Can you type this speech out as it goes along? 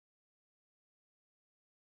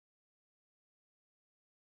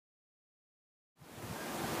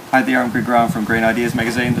Hi there, I'm Greg Roughan from Green Ideas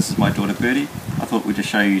magazine. This is my daughter Birdie. I thought we'd just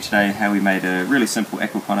show you today how we made a really simple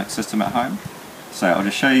aquaponics system at home. So I'll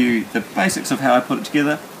just show you the basics of how I put it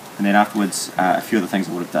together, and then afterwards a few of the things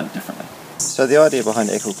I would have done differently. So the idea behind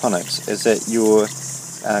aquaponics is that you're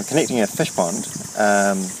connecting a fish pond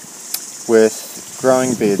with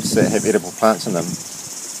growing beds that have edible plants in them,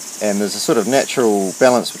 and there's a sort of natural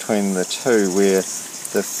balance between the two where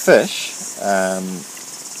the fish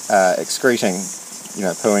are excreting,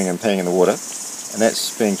 pooing and peeing in the water, and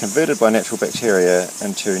that's being converted by natural bacteria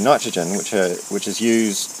into nitrogen, which is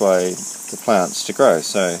used by the plants to grow.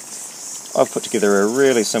 So I've put together a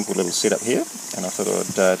really simple little setup here, and I thought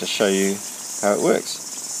I'd just show you how it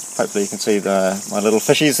works. Hopefully you can see my little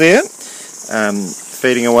fishies there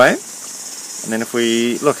feeding away. And then if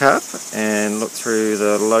we look up and look through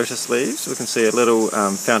the lotus leaves, we can see a little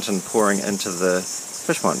fountain pouring into the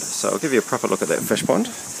fish pond. So I'll give you a proper look at that fish pond.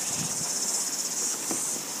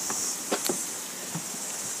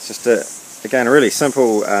 It's just again a really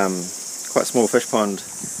simple, quite small fish pond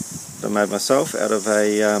that I made myself out of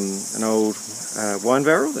an old wine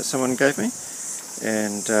barrel that someone gave me.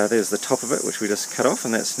 And there's the top of it, which we just cut off,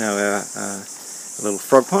 and that's now our little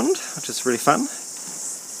frog pond, which is really fun.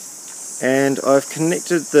 And I've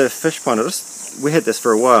connected the fish pond. We had this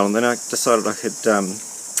for a while, and then I decided I could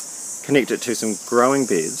connect it to some growing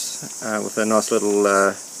beds with a nice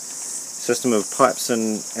little system of pipes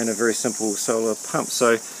and a very simple solar pump.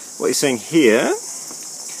 So what you're seeing here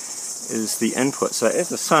is the input. So as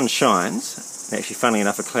the sun shines, and actually funnily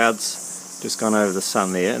enough a cloud's just gone over the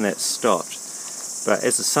sun there and that's stopped, but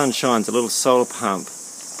as the sun shines a little solar pump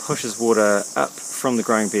pushes water up from the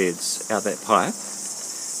growing beds out that pipe,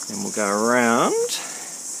 and we'll go around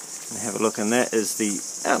and have a look, and that is the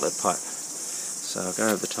outlet pipe. So I'll go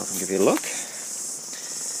over the top and give you a look.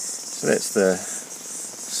 So that's the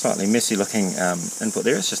slightly messy looking input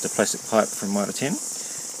there. It's just a plastic pipe from Mitre 10,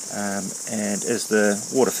 and as the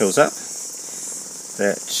water fills up,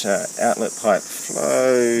 that outlet pipe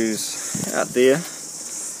flows out there,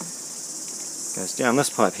 goes down this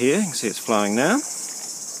pipe here. You can see it's flowing now,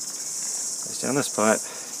 goes down this pipe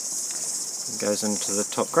and goes into the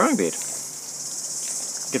top growing bed.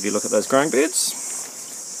 Give you a look at those growing beds.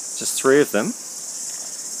 Just 3 of them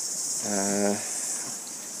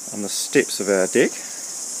on the steps of our deck,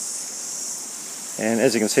 and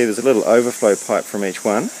as you can see there's a little overflow pipe from each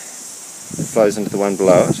one that flows into the one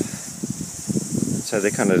below it, so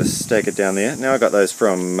they're kind of just staggered down there. Now I got those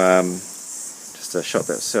from just a shop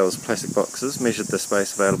that sells plastic boxes, measured the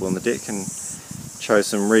space available on the deck and chose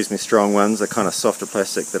some reasonably strong ones, a kind of softer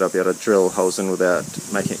plastic that I'll be able to drill holes in without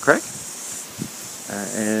making it crack.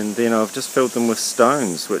 And then I've just filled them with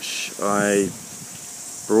stones, which I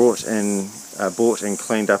bought and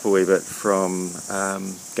cleaned up a wee bit from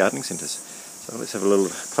gardening centres. So let's have a little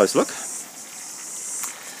close look.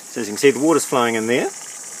 So as you can see, the water's flowing in there,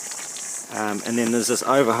 and then there's this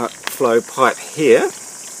overflow pipe here,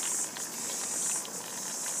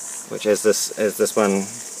 which as this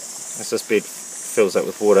bed fills up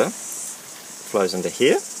with water, flows into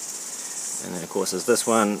here, and then of course as this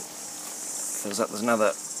one fills up, there's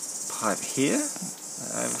another pipe here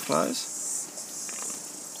that overflows,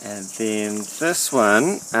 and then this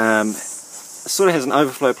one sort of has an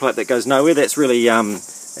overflow pipe that goes nowhere. That's really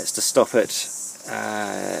that's to stop it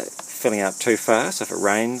filling up too far, so if it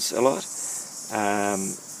rains a lot,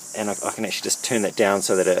 and I can actually just turn that down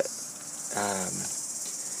so that it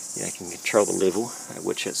can control the level at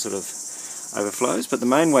which it sort of overflows. But the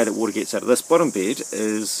main way that water gets out of this bottom bed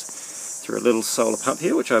is through a little solar pump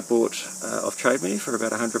here, which I bought off Trade Me for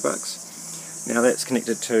about $100. Now that's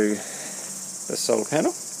connected to this solar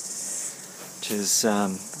panel, which is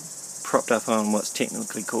propped up on what's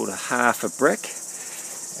technically called a half a brick,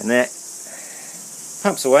 and that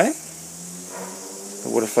pumps away. The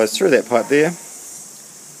water flows through that pipe there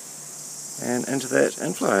and into that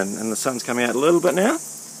inflow, and the sun's coming out a little bit now,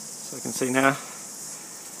 so you can see now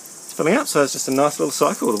it's filling up. So it's just a nice little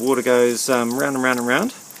cycle. The water goes round and round and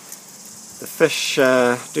round. The fish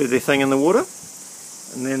do their thing in the water,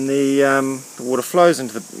 and then the water flows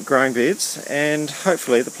into the growing beds, and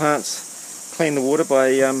hopefully the plants clean the water by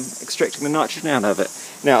extracting the nitrogen out of it.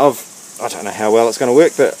 Now I don't know how well it's going to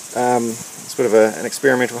work, but it's a bit of an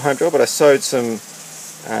experimental home job, but I sowed some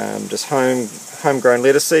just homegrown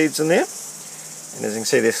lettuce seeds in there, and as you can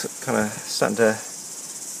see they're kind of starting to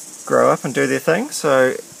grow up and do their thing.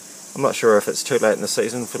 So I'm not sure if it's too late in the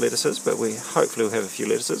season for lettuces, but hopefully we'll have a few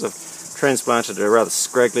lettuces. I've transplanted a rather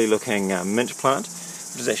scraggly looking mint plant,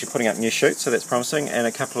 which is actually putting up new shoots, so that's promising, and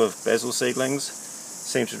a couple of basil seedlings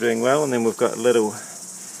seem to be doing well, and then we've got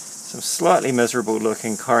some slightly miserable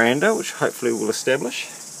looking coriander, which hopefully will establish.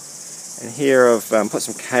 And here I've put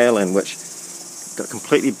some kale in, which got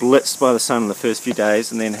completely blitzed by the sun in the first few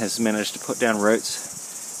days and then has managed to put down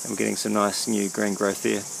roots, and we're getting some nice new green growth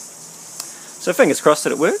there. So fingers crossed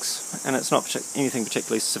that it works, and it's not anything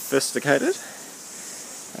particularly sophisticated,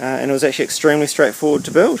 and it was actually extremely straightforward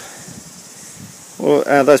to build. Well,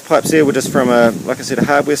 those pipes there were just from like I said, a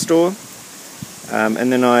hardware store,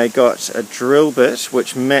 and then I got a drill bit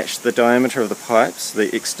which matched the diameter of the pipes,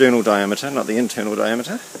 the external diameter, not the internal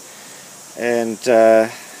diameter, and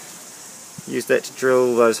used that to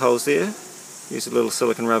drill those holes there. Used a little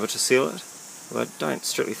silicone rubber to seal it, but I don't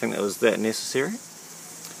strictly think that was that necessary.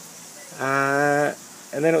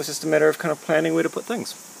 And then it was just a matter of kind of planning where to put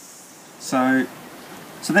things. So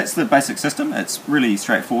that's the basic system. It's really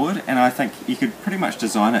straightforward, and I think you could pretty much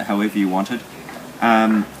design it however you wanted.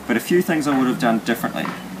 But a few things I would have done differently.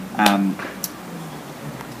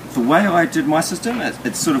 The way I did my system,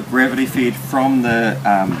 it's sort of gravity fed from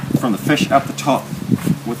the fish up the top,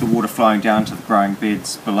 with the water flowing down to the growing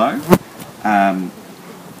beds below.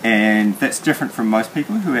 And that's different from most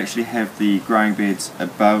people who actually have the growing beds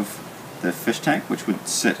above the fish tank, which would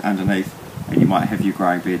sit underneath, and you might have your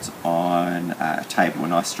growing beds on a table, a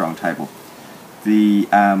nice strong table. The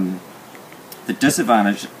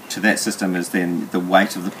disadvantage to that system is then the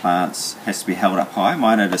weight of the plants has to be held up high.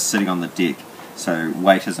 Mine are just sitting on the deck, so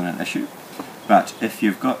weight isn't an issue. But if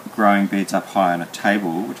you've got growing beds up high on a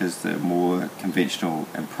table, which is the more conventional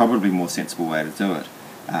and probably more sensible way to do it,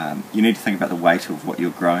 you need to think about the weight of what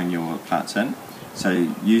you're growing your plants in.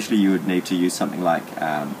 So usually you would need to use something like,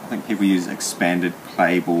 I think people use expanded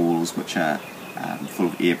clay balls, which are full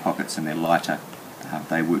of air pockets and they're lighter.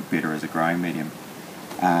 They work better as a growing medium.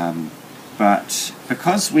 But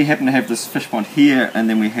because we happen to have this fish pond here and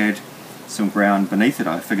then we had some ground beneath it,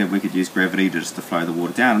 I figured we could use gravity just to flow the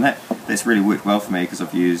water down, and that's really worked well for me because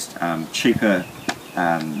I've used cheaper,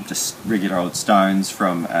 just regular old stones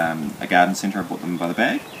from a garden centre. I bought them by the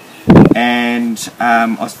bag, and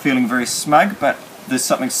I was feeling very smug, but there's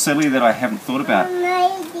something silly that I haven't thought about.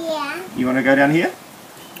 You want to go down here?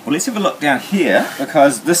 Well, let's have a look down here,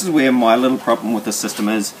 because this is where my little problem with the system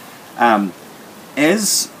is.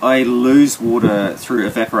 As I lose water through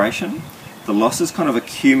evaporation, the losses kind of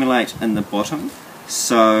accumulate in the bottom,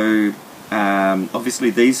 so obviously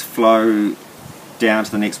these flow down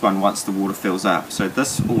to the next one once the water fills up. So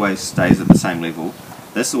this always stays at the same level,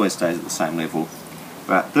 this always stays at the same level,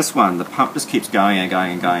 but this one, the pump just keeps going and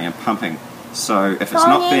going and going and pumping. So if it's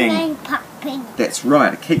not being... That's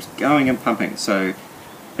right, it keeps going and pumping. So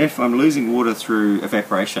if I'm losing water through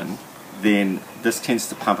evaporation, then this tends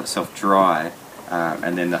to pump itself dry,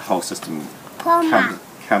 and then the whole system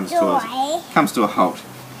comes to a halt.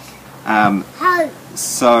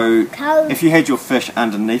 So if you had your fish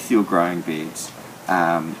underneath your growing beds,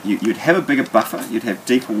 you'd have a bigger buffer, you'd have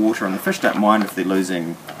deeper water, and the fish don't mind if they're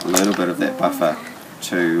losing a little bit of that buffer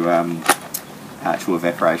to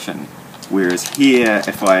evaporation. Whereas here,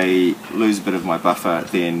 if I lose a bit of my buffer,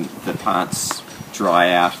 then the plants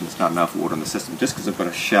dry out and there's not enough water in the system, just because I've got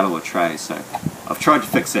a shallower tray. So I've tried to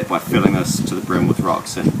fix that by filling this to the brim with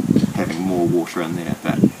rocks and having more water in there,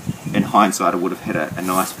 but in hindsight I would have had a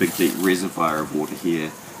nice big deep reservoir of water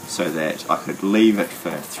here, so that I could leave it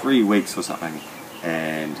for 3 weeks or something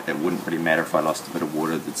and it wouldn't really matter if I lost a bit of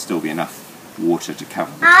water. There'd still be enough water to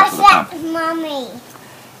cover the top of the pump. Mummy.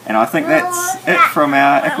 And I think that's it from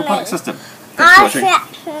our aquaponics system. Thanks for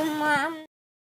watching.